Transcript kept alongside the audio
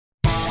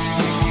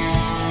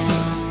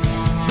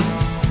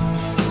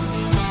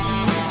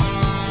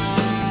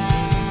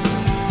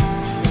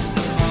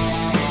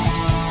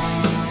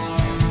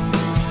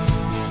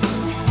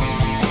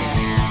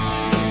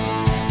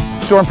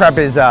Storm prep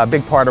is a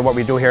big part of what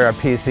we do here at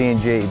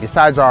PSE&G.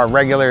 Besides our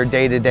regular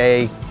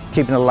day-to-day,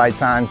 keeping the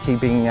lights on,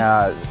 keeping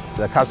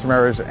the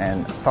customers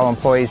and fellow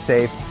employees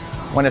safe,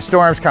 when a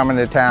storm's coming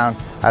to town,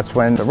 that's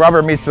when the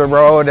rubber meets the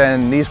road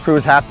and these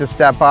crews have to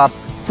step up.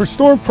 For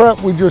storm prep,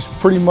 we just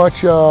pretty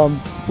much,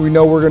 we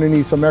know we're going to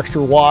need some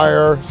extra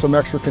wire, some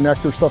extra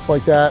connector, stuff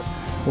like that.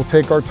 We'll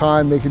take our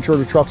time making sure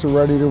the trucks are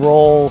ready to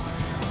roll,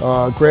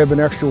 grabbing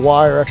extra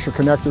wire, extra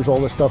connectors,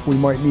 all the stuff we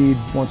might need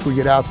once we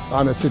get out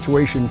on a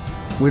situation.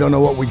 We don't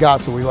know what we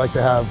got, so we like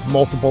to have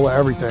multiple of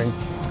everything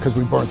because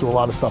we burn through a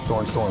lot of stuff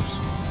during storms.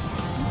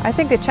 I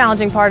think the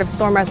challenging part of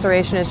storm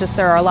restoration is just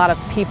there are a lot of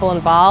people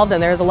involved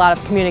and there's a lot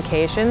of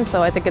communication,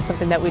 so I think it's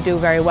something that we do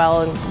very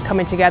well and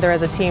coming together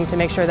as a team to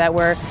make sure that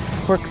we're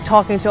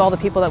talking to all the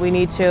people that we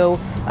need to,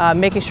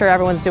 making sure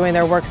everyone's doing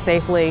their work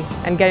safely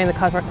and getting the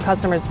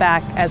customers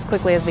back as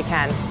quickly as we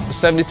can.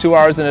 72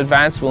 hours in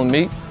advance we'll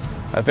meet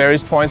at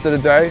various points of the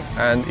day,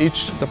 and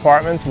each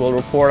department will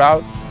report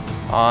out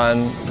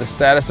on the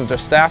status of their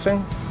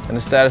staffing and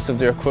the status of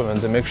their equipment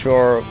to make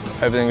sure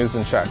everything is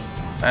in check.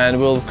 And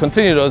we'll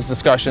continue those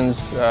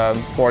discussions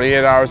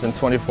 48 hours and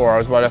 24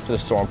 hours right after the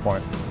storm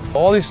point.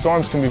 All these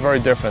storms can be very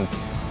different,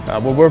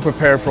 but we're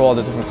prepared for all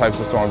the different types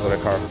of storms that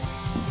occur.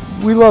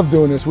 We love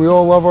doing this. We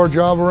all love our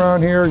job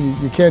around here.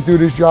 You can't do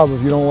this job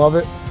if you don't love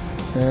it.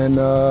 And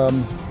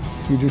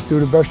you just do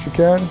the best you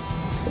can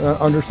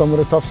under some of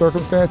the tough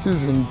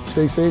circumstances and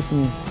stay safe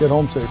and get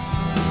home safe.